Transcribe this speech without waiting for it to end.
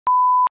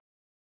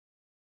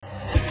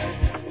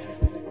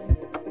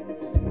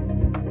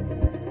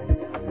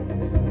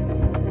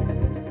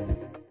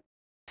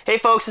Hey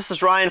folks, this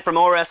is Ryan from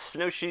ORS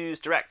Snowshoes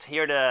Direct,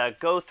 here to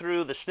go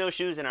through the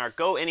snowshoes in our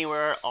Go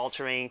Anywhere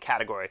all-terrain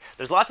category.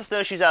 There's lots of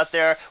snowshoes out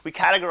there. We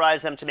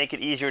categorize them to make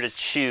it easier to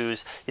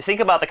choose. You think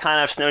about the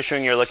kind of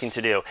snowshoeing you're looking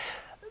to do.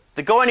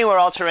 The Go Anywhere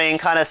all-terrain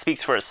kind of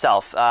speaks for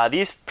itself.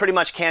 These pretty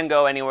much can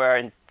go anywhere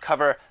and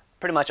cover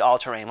pretty much all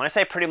terrain. When I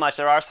say pretty much,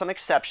 there are some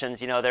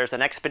exceptions. You know, there's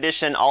an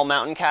expedition all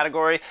mountain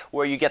category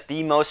where you get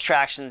the most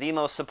traction, the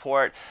most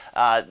support,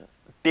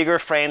 bigger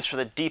frames for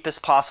the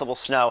deepest possible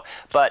snow.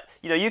 But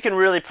you know, you can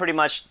really pretty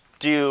much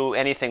do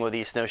anything with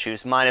these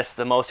snowshoes minus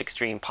the most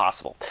extreme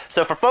possible.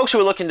 So for folks who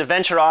are looking to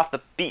venture off the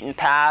beaten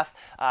path,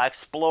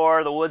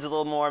 explore the woods a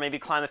little more, maybe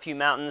climb a few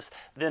mountains,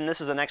 then this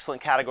is an excellent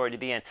category to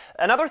be in.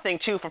 Another thing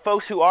too, for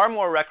folks who are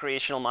more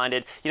recreational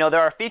minded, you know,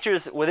 there are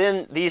features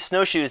within these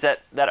snowshoes that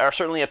are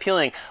certainly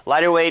appealing.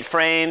 Lighter weight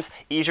frames,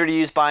 easier to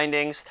use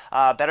bindings,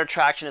 better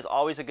traction is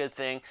always a good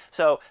thing.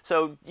 So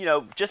you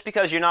know, just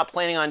because you're not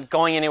planning on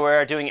going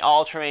anywhere, doing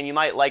all terrain, you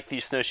might like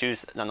these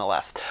snowshoes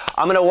nonetheless.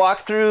 I'm going to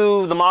walk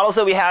through the models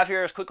that we have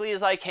here as quickly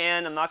as I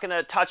can. I'm not going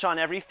to touch on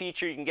every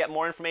feature. You can get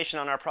more information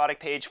on our product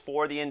page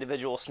for the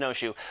individual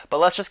snowshoe. But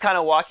let's just kind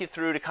of walk you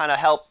through to kind of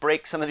help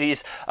break some of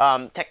these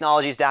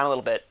technologies down a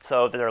little bit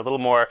so that they're a little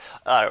more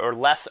or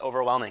less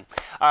overwhelming.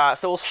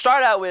 So we'll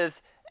start out with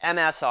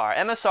MSR.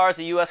 MSR is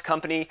a US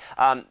company.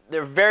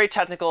 They're very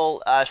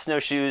technical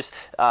snowshoes.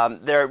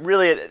 They're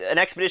really an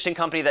expedition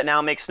company that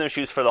now makes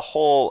snowshoes for the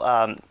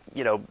whole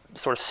you know,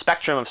 sort of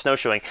spectrum of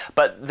snowshoeing.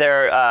 But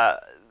they're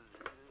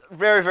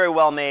very, very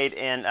well made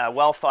and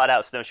well thought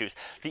out snowshoes.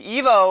 The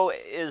Evo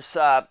is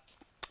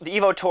the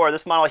Evo Tour.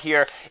 This model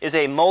here is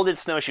a molded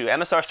snowshoe.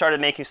 MSR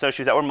started making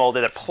snowshoes that were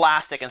molded. They're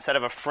plastic instead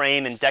of a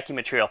frame and decking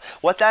material.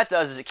 What that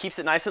does is it keeps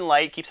it nice and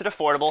light, keeps it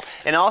affordable,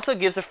 and also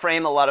gives the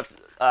frame a lot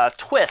of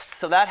twists.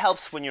 So that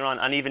helps when you're on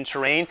uneven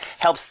terrain,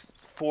 helps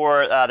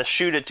for the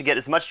shoe to get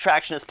as much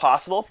traction as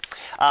possible.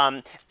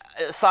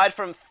 Aside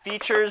from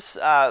features,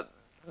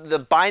 the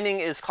binding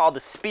is called the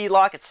speed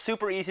lock. It's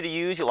super easy to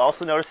use. You'll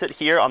also notice it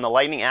here on the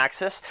lightning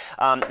axis.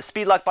 The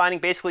speed lock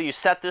binding, basically you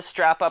set this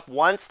strap up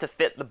once to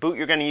fit the boot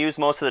you're going to use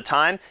most of the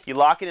time. You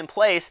lock it in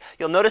place.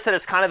 You'll notice that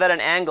it's kind of at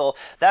an angle.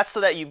 That's so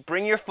that you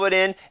bring your foot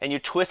in and you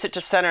twist it to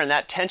center, and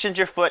that tensions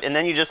your foot, and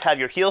then you just have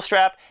your heel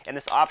strap and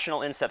this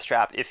optional instep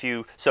strap if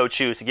you so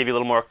choose to give you a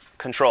little more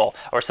control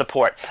or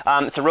support.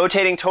 It's a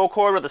rotating tow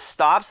cord with a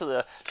stop, so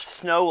the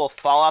snow will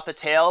fall off the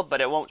tail,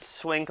 but it won't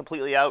swing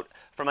completely out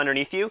from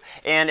underneath you,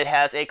 and it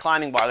has a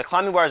climbing bar. The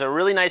climbing bar is a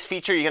really nice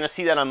feature. You're going to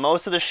see that on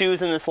most of the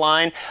shoes in this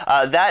line.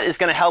 That is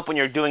going to help when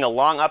you're doing a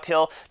long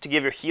uphill to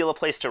give your heel a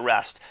place to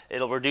rest.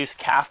 It'll reduce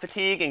calf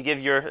fatigue and give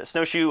your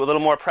snowshoe a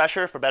little more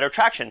pressure for better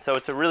traction. So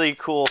it's a really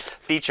cool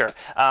feature.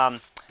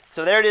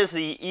 So there it is,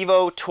 the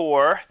Evo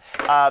Tour.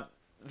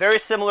 Very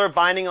similar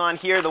binding on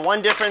here. The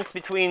one difference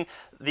between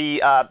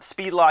the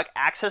speed lock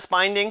axis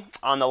binding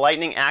on the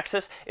lightning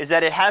axis is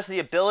that it has the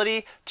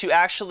ability to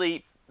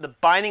actually, the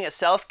binding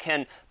itself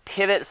can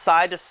pivot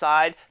side to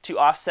side to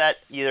offset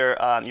either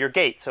your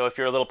gait. So if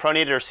you're a little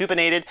pronated or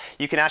supinated,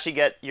 you can actually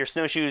get your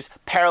snowshoes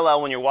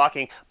parallel when you're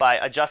walking by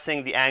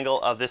adjusting the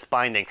angle of this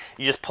binding.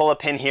 You just pull a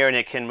pin here and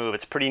it can move.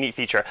 It's a pretty neat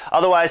feature.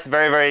 Otherwise,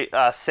 very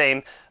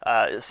same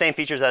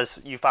features as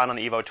you found on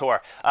the Evo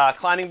Tour.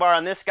 Climbing bar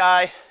on this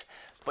guy,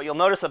 but you'll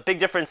notice a big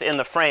difference in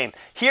the frame.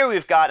 Here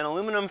we've got an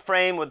aluminum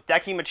frame with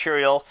decking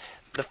material.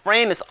 The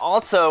frame is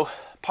also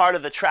part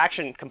of the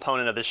traction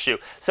component of this shoe.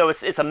 So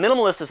it's a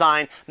minimalist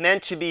design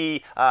meant to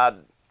be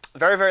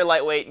very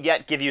lightweight,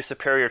 yet give you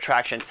superior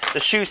traction. The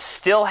shoe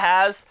still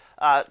has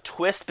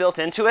twist built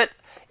into it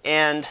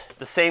and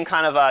the same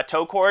kind of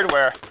tow cord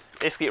where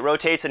basically it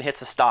rotates and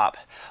hits a stop.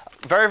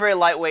 Very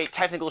lightweight,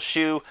 technical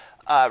shoe,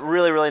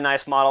 really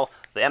nice model,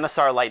 the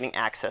MSR Lightning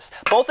Axis.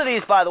 Both of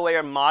these, by the way,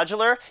 are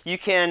modular. You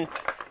can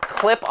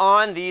clip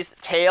on these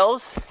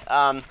tails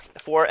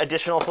for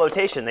additional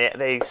flotation.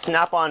 They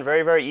snap on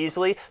very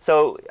easily.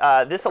 So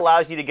this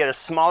allows you to get a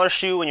smaller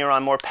shoe when you're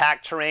on more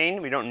packed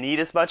terrain. We don't need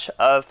as much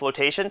of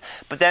flotation.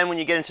 But then when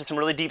you get into some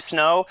really deep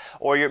snow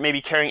or you're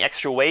maybe carrying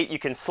extra weight, you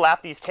can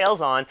slap these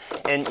tails on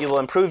and you will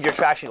improve your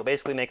traction. You'll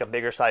basically make a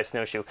bigger size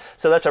snowshoe.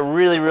 So that's a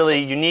really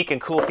unique and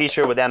cool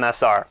feature with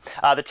MSR.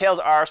 The tails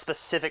are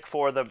specific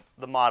for the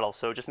model,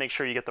 so just make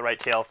sure you get the right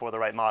tail for the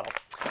right model.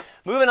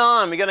 Moving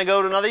on, we're going to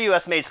go to another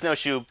US made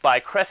snowshoe by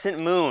Crescent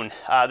Moon.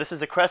 This is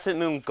the Crescent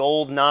Moon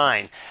Gold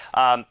 9.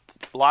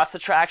 Lots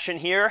of traction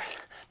here.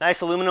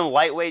 Nice aluminum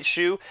lightweight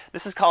shoe.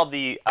 This is called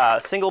the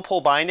single pull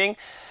binding.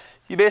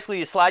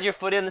 You slide your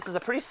foot in. This is a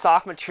pretty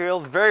soft material,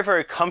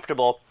 very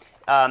comfortable.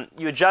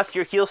 You adjust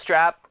your heel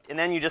strap and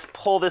then you just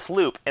pull this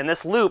loop, and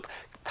this loop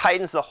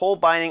tightens the whole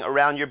binding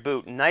around your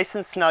boot. Nice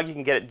and snug. You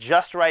can get it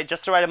just the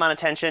right amount of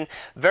tension.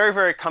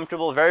 Very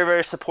comfortable,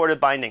 very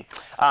supportive binding.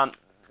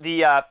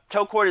 The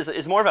tow cord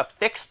is more of a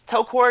fixed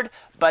tow cord,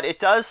 but it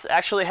does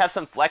actually have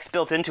some flex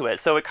built into it.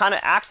 So it kind of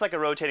acts like a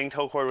rotating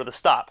tow cord with a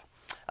stop.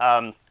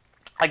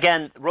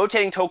 Again,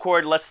 rotating tow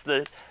cord lets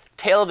the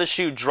tail of the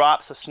shoe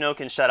drop so snow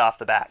can shed off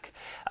the back.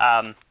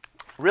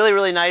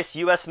 Really nice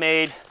US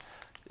made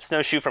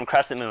snowshoe from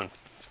Crescent Moon.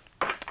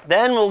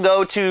 Then we'll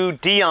go to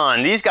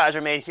Dion. These guys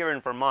are made here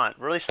in Vermont.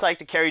 Really psyched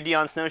to carry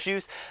Dion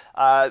snowshoes.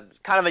 Kind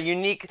of a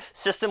unique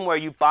system where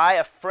you buy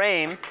a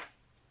frame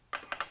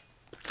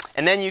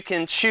and then you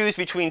can choose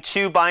between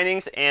 2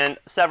 bindings and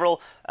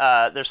several,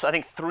 there's I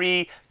think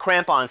 3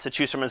 crampons to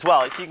choose from as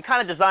well. So you can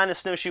kind of design a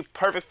snowshoe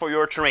perfect for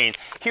your terrain.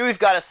 Here we've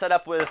got it set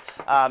up with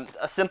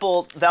a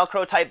simple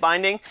Velcro type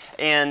binding,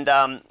 and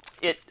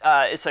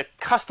it's a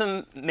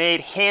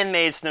custom-made,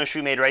 handmade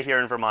snowshoe made right here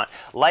in Vermont.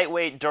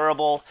 Lightweight,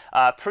 durable,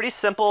 pretty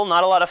simple,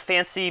 not a lot of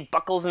fancy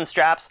buckles and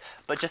straps,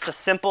 but just a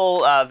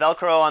simple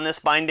Velcro on this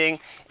binding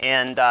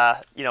and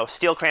you know,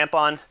 steel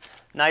crampon.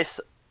 Nice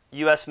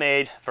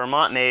US-made,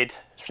 Vermont-made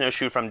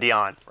snowshoe from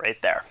Dion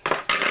right there.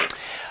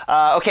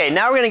 Okay,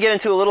 now we're going to get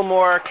into a little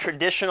more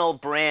traditional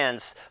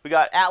brands. We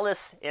got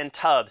Atlas and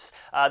Tubbs.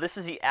 This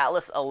is the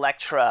Atlas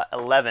Elektra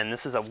 11.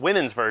 This is a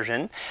women's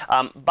version.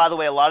 By the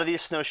way, a lot of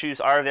these snowshoes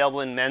are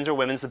available in men's or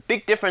women's. The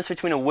big difference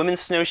between a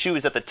women's snowshoe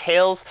is that the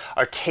tails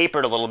are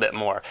tapered a little bit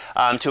more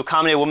to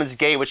accommodate a woman's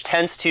gait, which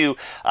tends to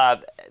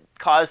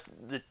cause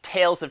the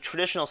tails of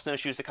traditional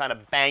snowshoes to kind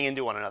of bang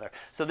into one another.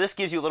 So this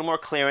gives you a little more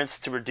clearance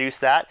to reduce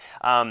that.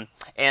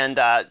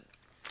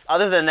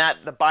 Other than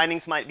that, the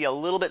bindings might be a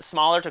little bit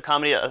smaller to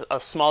accommodate a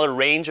smaller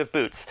range of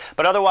boots.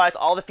 But otherwise,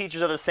 all the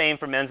features are the same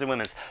for men's and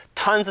women's.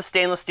 Tons of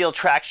stainless steel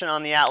traction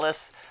on the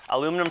Atlas,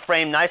 aluminum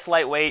frame, nice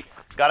lightweight,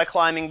 got a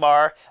climbing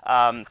bar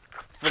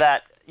for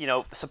that, you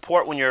know,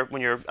 support when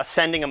you're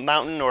ascending a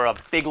mountain or a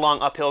big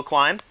long uphill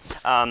climb.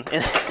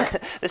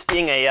 This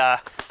being a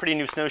pretty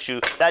new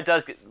snowshoe, that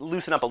does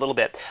loosen up a little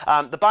bit.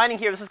 The binding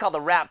here, this is called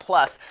the Wrap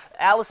Plus.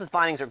 Atlas's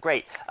bindings are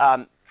great.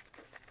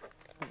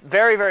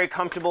 Very, very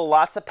comfortable,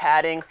 lots of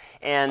padding,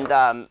 and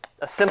a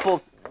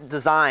simple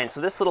design.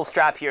 So this little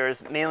strap here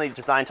is mainly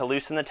designed to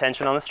loosen the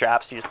tension on the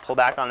straps. You just pull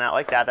back on that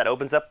like that. That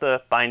opens up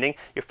the binding.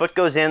 Your foot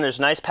goes in. There's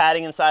nice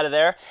padding inside of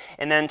there.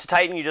 And then to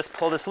tighten, you just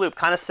pull this loop,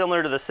 kind of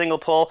similar to the single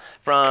pull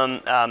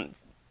from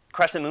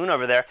Crescent Moon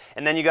over there.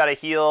 And then you got a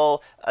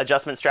heel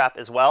adjustment strap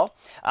as well.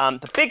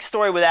 The big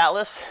story with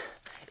Atlas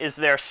is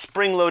their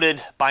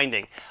spring-loaded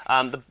binding.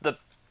 The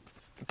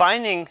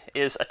binding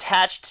is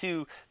attached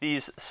to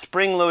these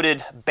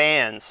spring-loaded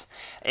bands,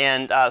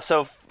 and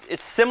so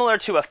it's similar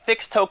to a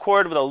fixed toe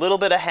cord with a little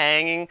bit of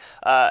hanging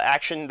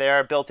action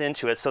there built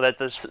into it, so that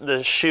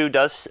the shoe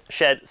does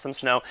shed some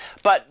snow.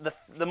 But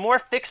the more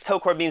fixed toe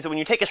cord means that when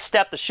you take a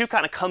step, the shoe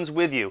kind of comes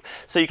with you,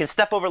 so you can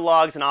step over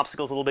logs and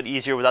obstacles a little bit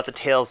easier without the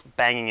tails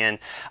banging in.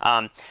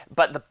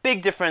 But the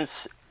big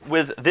difference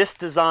with this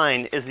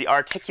design is the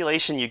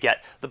articulation you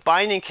get. The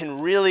binding can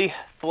really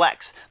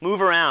flex,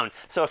 move around.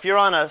 So if you're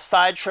on a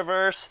side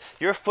traverse,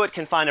 your foot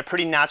can find a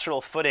pretty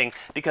natural footing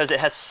because it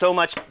has so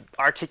much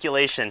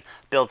articulation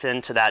built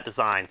into that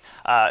design.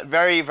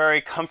 Very,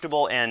 very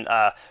comfortable and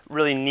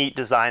really neat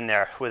design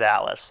there with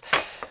Atlas.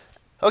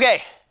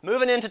 Okay.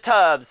 Moving into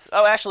Tubbs.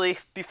 Oh, actually,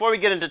 before we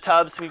get into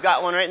Tubbs, we've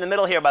got one right in the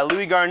middle here by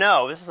Louis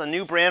Garneau. This is a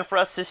new brand for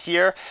us this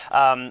year.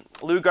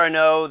 Louis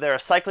Garneau, they're a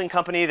cycling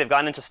company. They've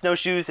gotten into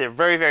snowshoes. They're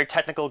very, very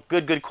technical,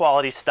 good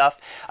quality stuff.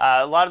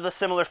 A lot of the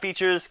similar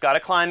features, got a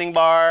climbing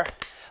bar,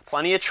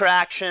 plenty of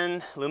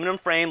traction, aluminum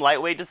frame,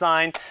 lightweight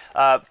design,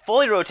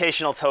 fully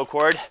rotational toe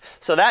cord.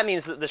 So that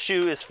means that the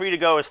shoe is free to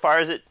go as far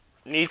as it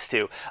needs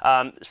to.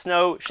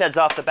 Snow sheds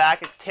off the back.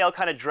 The tail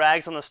kind of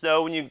drags on the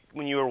snow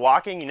when you are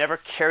walking. You never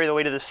carry the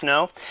weight of the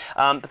snow.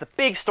 But the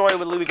big story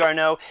with Louis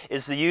Garneau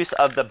is the use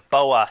of the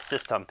BOA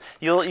system.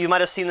 You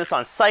might have seen this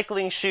on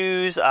cycling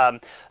shoes,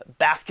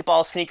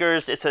 basketball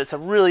sneakers. It's a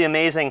really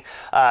amazing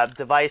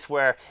device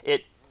where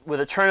with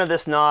a turn of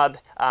this knob,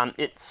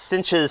 it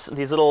cinches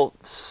these little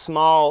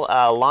small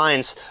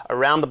lines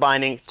around the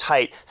binding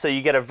tight, so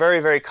you get a very,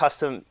 very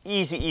custom,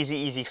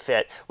 easy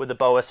fit with the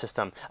BOA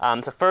system.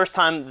 It's the first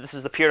time this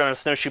has appeared on a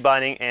snowshoe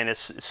binding, and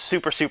it's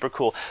super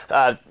cool.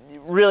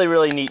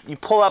 Really neat. You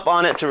pull up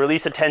on it to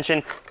release the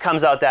tension,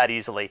 comes out that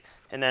easily,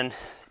 and then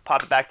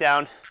pop it back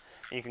down,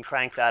 and you can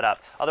crank that up.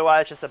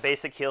 Otherwise, just a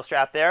basic heel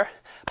strap there.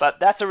 But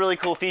that's a really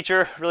cool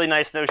feature, really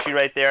nice snowshoe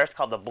right there. It's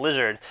called the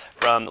Blizzard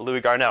from Louis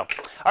Garneau.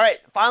 All right,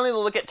 finally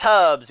we'll look at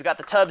Tubbs. We've got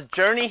the Tubbs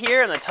Journey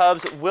here and the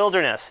Tubbs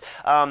Wilderness.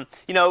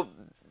 You know,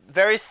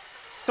 very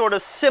sort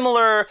of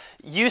similar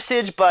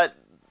usage, but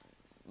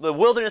the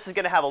Wilderness is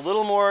going to have a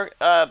little more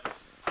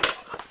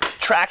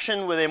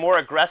traction with a more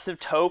aggressive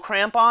toe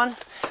crampon.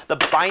 The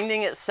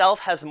binding itself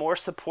has more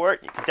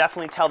support. You can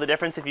definitely tell the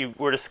difference if you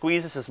were to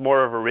squeeze. This is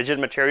more of a rigid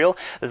material.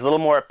 There's a little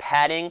more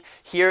padding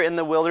here in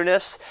the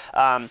Wilderness,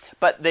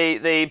 but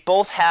they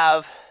both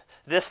have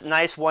this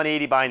nice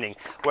 180 binding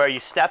where you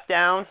step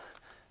down,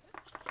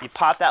 you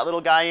pop that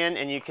little guy in,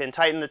 and you can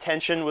tighten the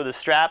tension with a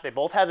strap. They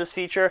both have this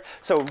feature,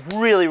 so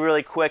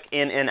really quick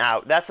in and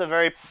out. That's a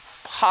very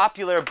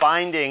popular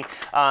binding,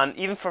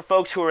 even for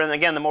folks who are in,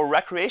 again, the more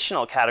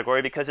recreational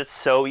category, because it's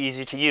so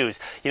easy to use.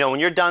 You know, when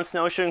you're done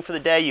snowshoeing for the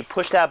day, you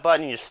push that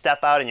button, you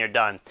step out, and you're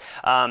done.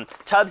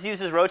 Tubbs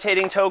uses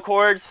rotating toe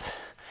cords.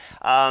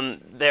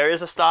 There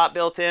is a stop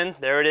built in.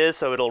 There it is,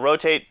 so it'll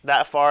rotate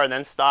that far and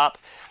then stop.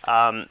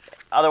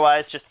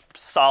 Otherwise, just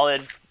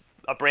solid,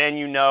 a brand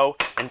you know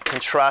and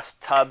can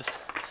trust, Tubbs.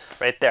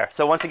 right there.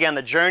 So once again,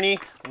 the Journey,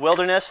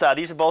 Wilderness,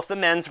 these are both the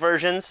men's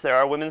versions. There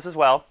are women's as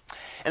well.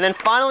 And then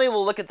finally,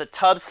 we'll look at the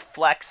Tubbs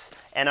Flex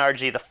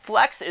NRG. The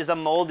Flex is a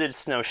molded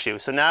snowshoe.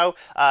 So now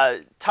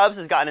Tubbs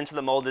has gotten into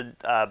the molded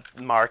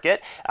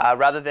market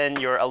rather than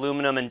your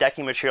aluminum and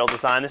decking material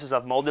design. This is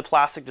a molded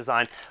plastic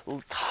design.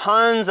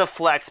 Tons of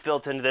flex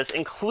built into this,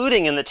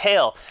 including in the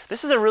tail.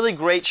 This is a really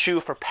great shoe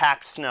for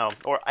packed snow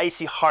or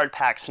icy hard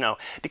packed snow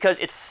because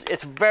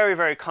it's very,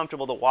 very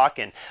comfortable to walk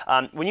in.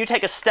 When you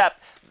take a step,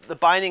 the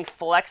binding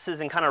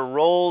flexes and kind of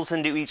rolls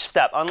into each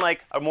step,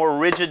 unlike a more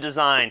rigid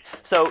design.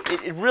 So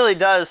it really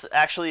does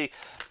actually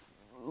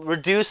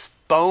reduce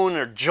bone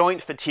or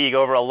joint fatigue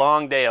over a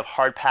long day of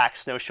hard packed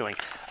snowshoeing.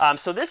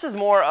 So this is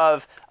more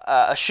of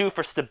a shoe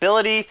for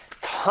stability,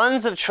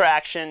 tons of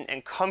traction,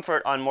 and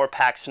comfort on more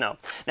packed snow.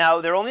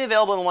 Now, they're only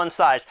available in one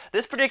size.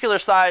 This particular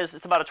size,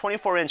 it's about a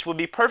 24-inch, would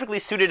be perfectly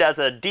suited as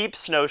a deep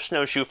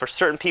snowshoe for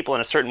certain people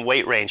in a certain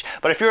weight range.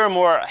 But if you're a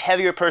more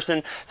heavier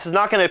person, this is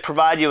not going to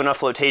provide you enough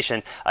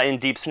flotation in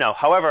deep snow.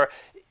 However,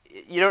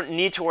 you don't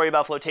need to worry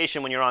about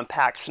flotation when you're on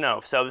packed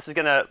snow. So this is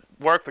going to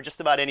work for just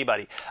about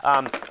anybody.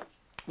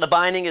 The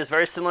binding is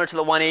very similar to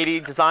the 180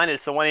 design.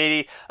 It's the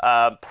 180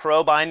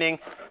 Pro binding.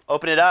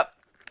 Open it up,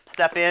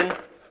 step in,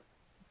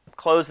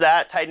 close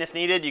that, tighten if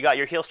needed. You got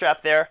your heel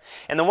strap there.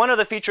 And the one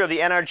other feature of the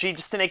NRG,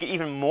 just to make it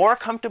even more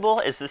comfortable,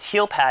 is this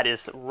heel pad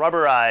is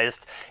rubberized.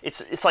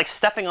 It's like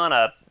stepping on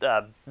a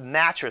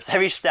mattress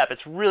every step.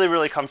 It's really,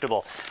 really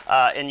comfortable.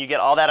 And you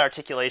get all that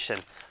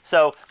articulation.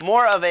 So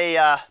more of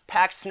a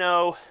packed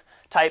snow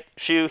type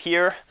shoe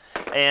here.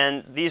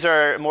 And these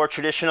are more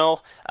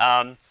traditional.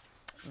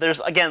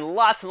 There's, again,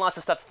 lots and lots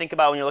of stuff to think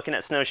about when you're looking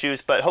at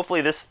snowshoes, but hopefully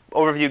this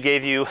overview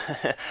gave you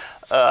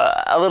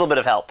a little bit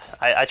of help.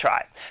 I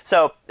try.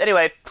 So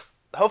anyway,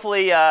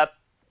 hopefully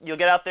you'll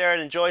get out there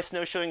and enjoy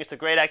snowshoeing. It's a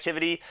great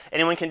activity.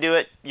 Anyone can do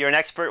it. You're an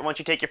expert once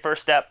you take your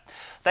first step.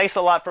 Thanks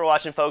a lot for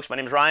watching, folks. My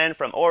name is Ryan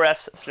from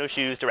ORS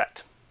Snowshoes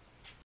Direct.